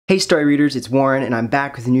Hey story readers, it's Warren and I'm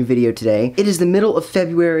back with a new video today. It is the middle of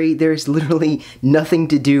February. There's literally nothing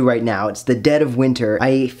to do right now. It's the dead of winter.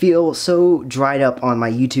 I feel so dried up on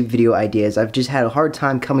my YouTube video ideas. I've just had a hard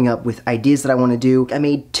time coming up with ideas that I want to do. I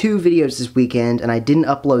made 2 videos this weekend and I didn't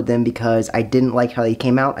upload them because I didn't like how they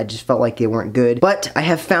came out. I just felt like they weren't good. But I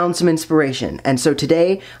have found some inspiration. And so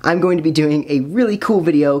today I'm going to be doing a really cool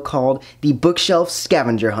video called the Bookshelf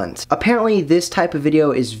Scavenger Hunt. Apparently this type of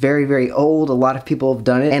video is very, very old. A lot of people have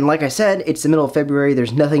done it. And like I said, it's the middle of February,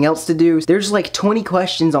 there's nothing else to do. There's like 20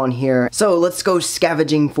 questions on here, so let's go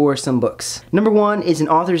scavenging for some books. Number 1 is an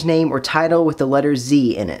author's name or title with the letter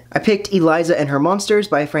Z in it. I picked Eliza and Her Monsters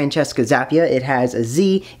by Francesca Zappia. It has a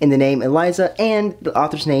Z in the name Eliza, and the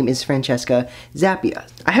author's name is Francesca Zappia.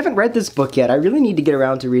 I haven't read this book yet. I really need to get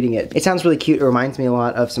around to reading it. It sounds really cute. It reminds me a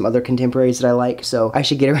lot of some other contemporaries that I like, so I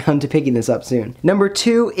should get around to picking this up soon. Number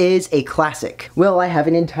 2 is a classic. Well, I have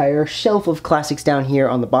an entire shelf of classics down here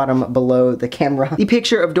on the bottom below the camera. The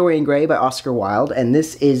Picture of Dorian Gray by Oscar Wilde, and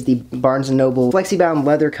this is the Barnes & Noble Flexibound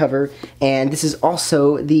leather cover, and this is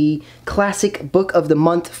also the classic book of the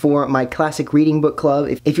month for my classic reading book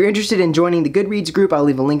club. If you're interested in joining the Goodreads group, I'll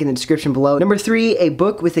leave a link in the description below. Number 3, a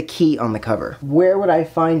book with a key on the cover. Where would I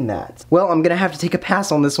find that? Well, I'm gonna have to take a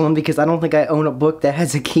pass on this one because I don't think I own a book that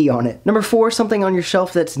has a key on it. Number 4, something on your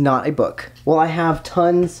shelf that's not a book. Well, I have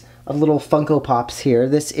tons of little Funko Pops here.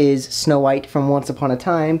 This is Snow White from Once Upon a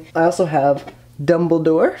Time. I also have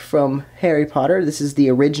Dumbledore from Harry Potter. This is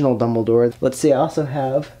the original Dumbledore. Let's see, I also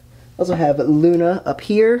have Luna up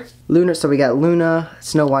here. So we got Luna,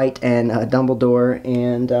 Snow White, and Dumbledore,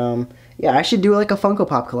 and yeah, I should do like a Funko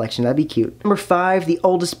Pop collection. That'd be cute. Number 5, the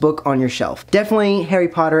oldest book on your shelf. Definitely Harry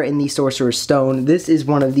Potter and the Sorcerer's Stone. This is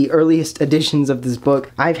one of the earliest editions of this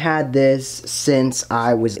book. I've had this since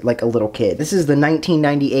I was like a little kid. This is the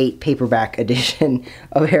 1998 paperback edition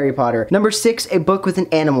of Harry Potter. Number 6, a book with an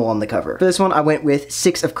animal on the cover. For this one, I went with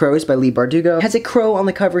 6 of Crows by Leigh Bardugo. It has a crow on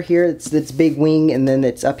the cover here. It's big wing, and then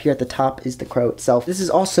it's up here at the top is the crow itself. This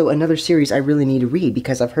is also another series I really need to read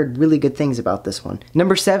because I've heard really good things about this one.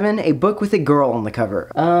 Number 7, a book with a girl on the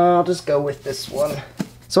cover. I'll just go with this one.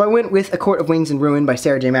 So I went with A Court of Wings and Ruin by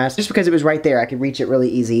Sarah J Maas, just because it was right there. I could reach it really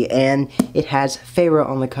easy, and it has Feyre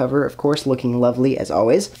on the cover, of course, looking lovely as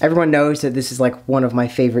always. Everyone knows that this is like one of my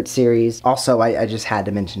favorite series. Also, I just had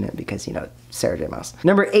to mention it because, you know, Sarah J Maas.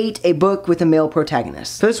 Number 8, a book with a male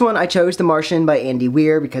protagonist. For this one, I chose The Martian by Andy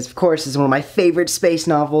Weir because, of course, it's one of my favorite space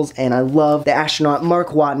novels, and I love the astronaut Mark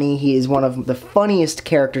Watney. He is one of the funniest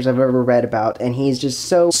characters I've ever read about, and he's just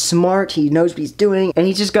so smart. He knows what he's doing, and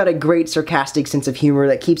he's just got a great sarcastic sense of humor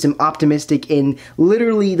that keeps him optimistic in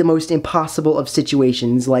literally the most impossible of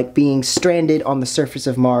situations, like being stranded on the surface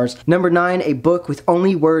of Mars. Number 9, a book with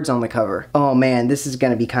only words on the cover. Oh man, this is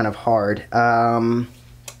gonna be kind of hard.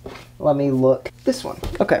 Let me look. This one.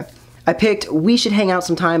 Okay. I picked We Should Hang Out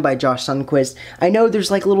Sometime by Josh Sundquist. I know there's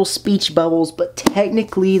like little speech bubbles, but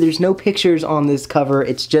technically there's no pictures on this cover.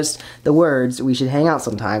 It's just the words, We Should Hang Out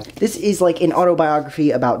Sometime. This is like an autobiography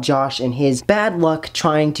about Josh and his bad luck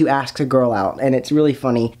trying to ask a girl out, and it's really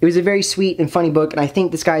funny. It was a very sweet and funny book, and I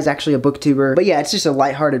think this guy's actually a booktuber. But yeah, it's just a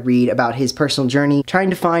lighthearted read about his personal journey, trying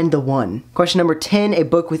to find the one. Question number 10, a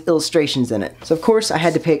book with illustrations in it. So of course I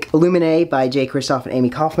had to pick Illuminae by Jay Kristoff and Amy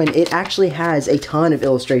Kaufman. It actually has a ton of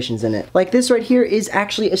illustrations in it. Like this right here is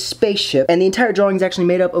actually a spaceship, and the entire drawing is actually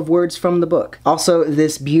made up of words from the book. Also,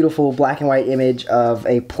 this beautiful black and white image of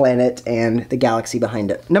a planet and the galaxy behind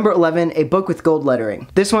it. Number 11, a book with gold lettering.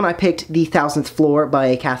 This one I picked The 1000th Floor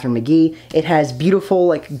by Catherine McGee. It has beautiful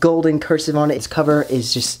like golden cursive on it. Its cover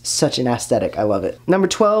is just such an aesthetic. I love it. Number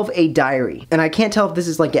 12, a diary. And I can't tell if this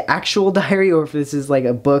is like an actual diary or if this is like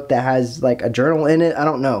a book that has like a journal in it. I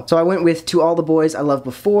don't know. So I went with To All the Boys I Loved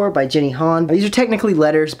Before by Jenny Han. These are technically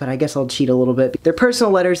letters, but I guess I'll cheat a little bit. They're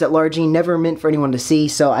personal letters that Largie never meant for anyone to see,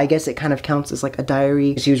 so I guess it kind of counts as like a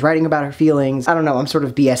diary. She was writing about her feelings. I don't know, I'm sort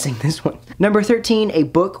of BSing this one. Number 13, a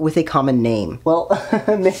book with a common name. Well,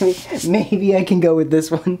 maybe I can go with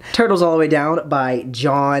this one. Turtles All the Way Down by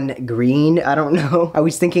John Green. I don't know. I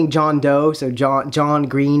was thinking John Doe, so John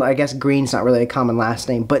Green. I guess Green's not really a common last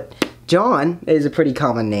name, but John is a pretty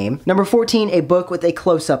common name. Number 14, a book with a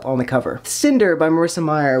close-up on the cover. Cinder by Marissa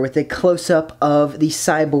Meyer with a close-up of the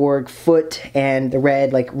cyborg foot and the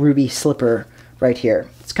red like ruby slipper right here.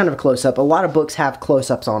 It's kind of a close-up. A lot of books have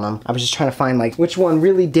close-ups on them. I was just trying to find like which one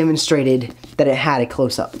really demonstrated that it had a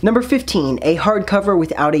close-up. Number 15, a hardcover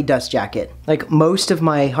without a dust jacket. Like most of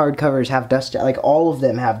my hardcovers have dust jackets, like all of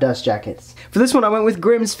them have dust jackets. For this one I went with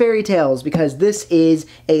Grimm's Fairy Tales because this is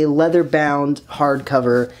a leather-bound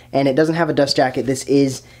hardcover and it doesn't have a dust jacket. This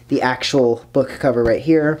is the actual book cover right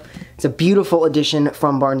here. It's a beautiful edition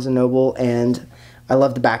from Barnes & Noble, and I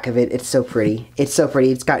love the back of it. It's so pretty. It's so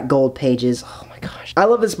pretty. It's got gold pages. Oh my gosh. I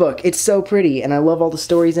love this book. It's so pretty, and I love all the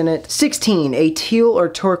stories in it. 16, a teal or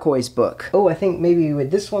turquoise book. Oh, I think maybe would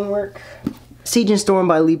this one work? Siege and Storm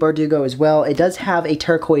by Lee Bardugo as well. It does have a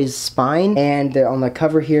turquoise spine, and on the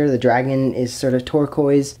cover here, the dragon is sort of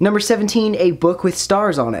turquoise. Number 17, a book with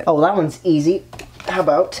stars on it. Oh, that one's easy. How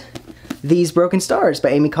about These Broken Stars by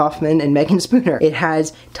Amy Kaufman and Megan Spooner. It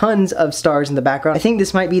has tons of stars in the background. I think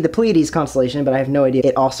this might be the Pleiades constellation, but I have no idea.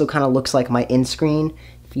 It also kind of looks like my end screen.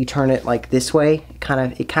 If you turn it like this way, it kind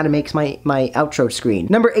of makes my outro screen.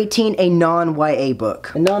 Number 18, a non-YA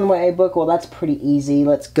book. A non-YA book, well, that's pretty easy.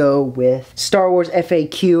 Let's go with Star Wars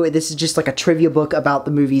FAQ. This is just like a trivia book about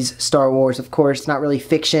the movies Star Wars, of course, not really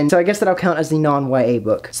fiction. So I guess that'll count as the non-YA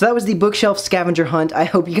book. So that was the bookshelf scavenger hunt. I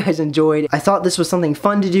hope you guys enjoyed. I thought this was something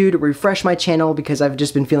fun to do to refresh my channel because I've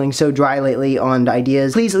just been feeling so dry lately on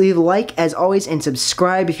ideas. Please leave a like as always and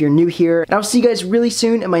subscribe if you're new here. And I'll see you guys really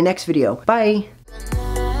soon in my next video. Bye!